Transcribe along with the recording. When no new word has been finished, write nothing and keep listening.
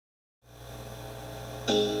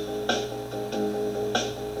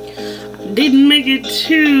Didn't make it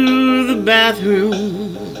to the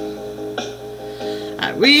bathroom.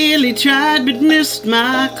 I really tried but missed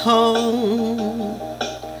my call.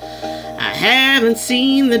 I haven't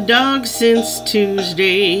seen the dog since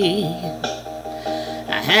Tuesday.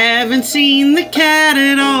 I haven't seen the cat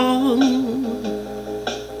at all.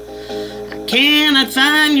 I cannot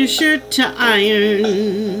find your shirt to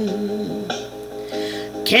iron.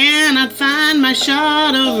 Cannot find my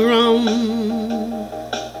shot of rum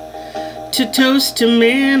to toast to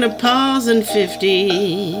menopause and 50,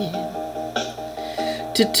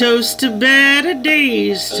 to toast to better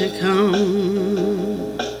days to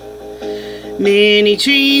come. Many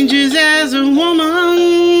changes as a woman,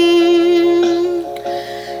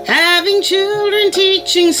 having children,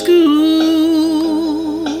 teaching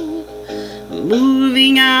school,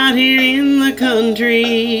 moving out here in the country,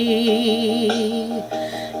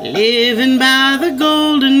 living by the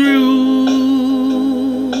golden rule.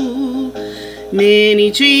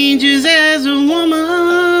 Many changes as a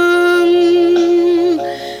woman,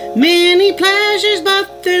 many pleasures,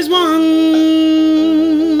 but there's one.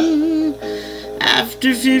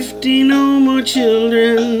 After 50, no more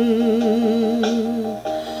children,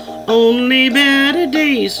 only better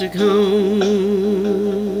days to come.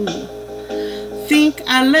 Think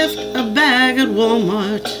I left a bag at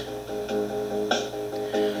Walmart.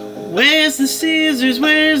 Where's the scissors,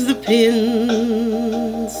 where's the pins?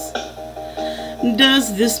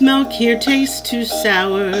 Does this milk here taste too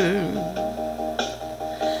sour?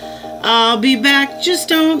 I'll be back, just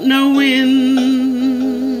don't know when.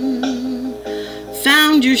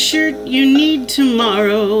 Found your shirt you need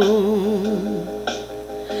tomorrow.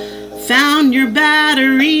 Found your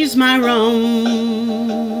batteries, my rum.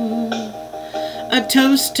 A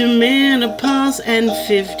toast to menopause and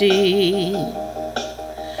 50.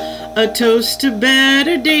 A toast to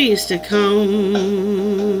better days to come.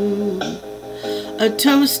 A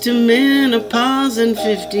toast to menopause and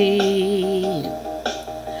 50.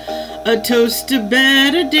 A toast to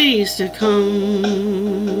better days to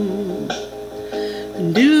come.